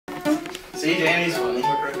See, Danny's funny. Look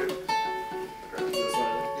right here. Right this way.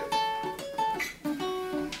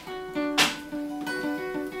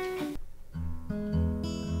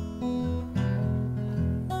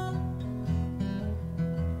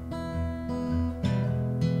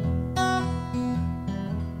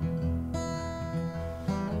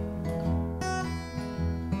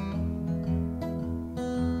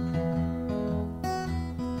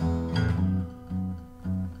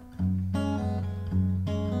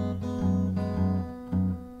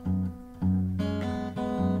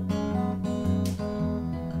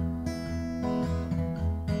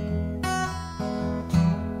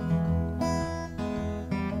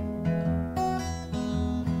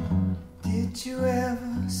 Did you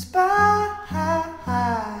ever spy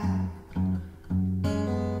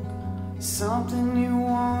something you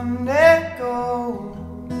won't let go?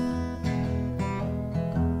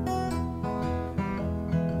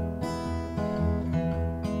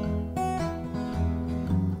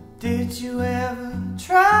 Did you ever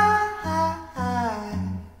try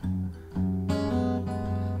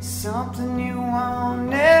something you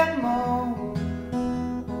wanted more?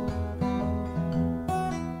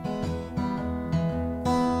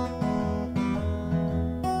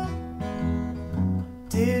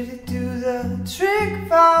 Did it do the trick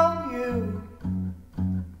for you?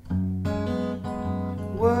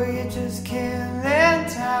 Were you just killing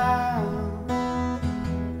time?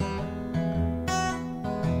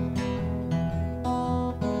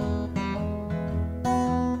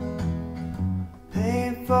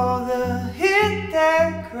 Paying for the hit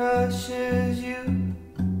that crushes you.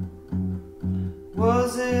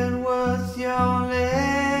 Was it worth your last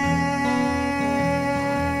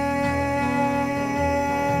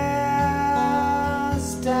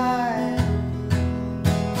dime?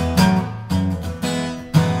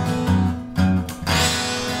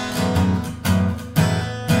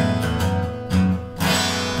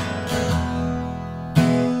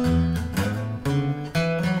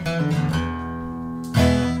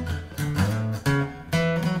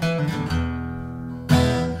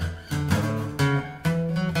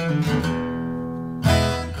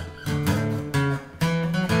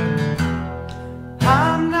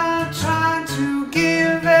 I'm not trying to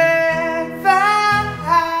give advice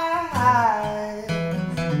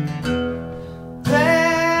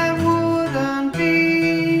that wouldn't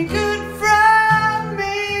be good from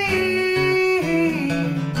me.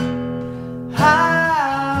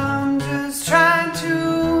 I'm just trying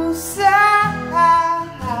to side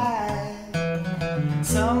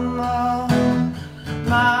some of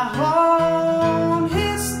my own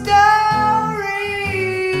history.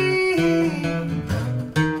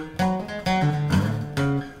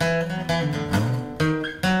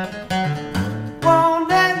 Won't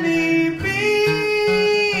let me be.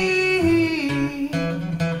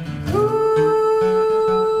 Ooh.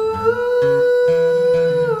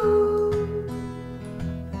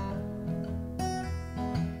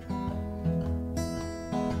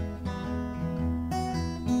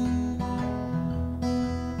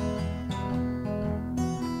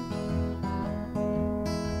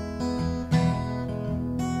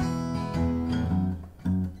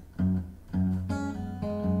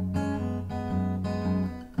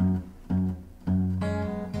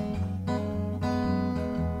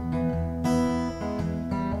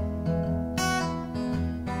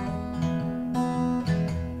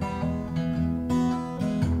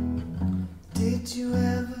 Did you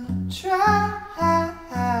ever try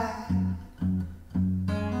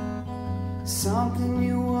something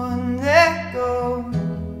you wouldn't let go?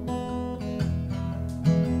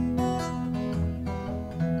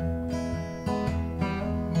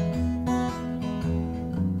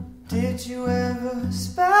 Did you ever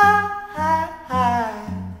spy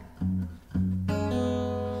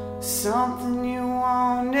something you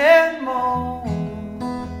wanted more?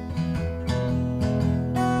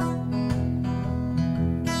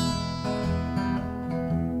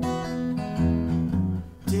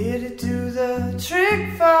 Did it do the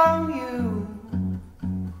trick for you?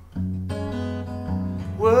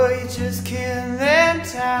 Were you just killing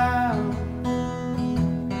time?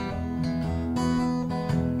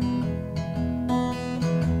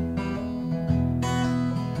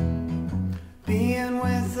 Being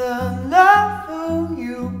with a love who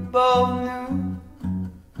you both knew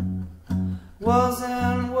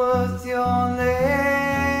wasn't worth your last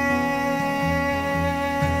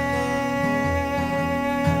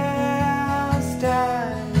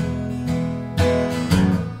dime.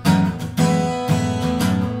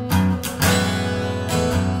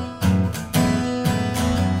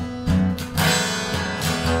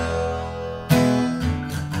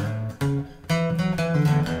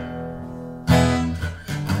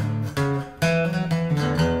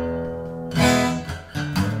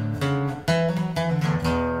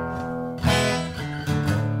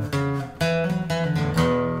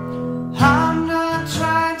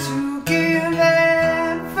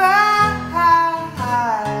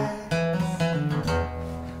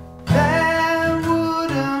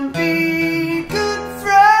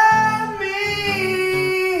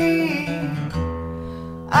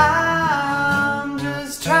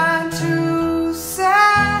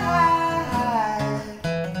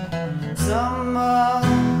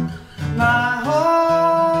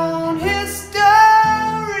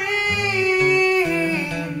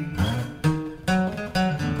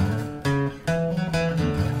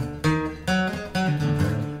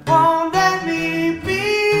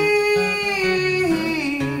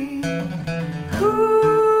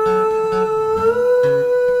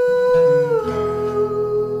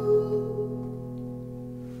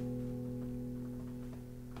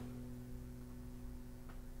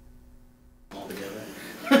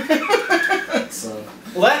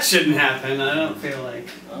 Well, that shouldn't happen. I don't feel like.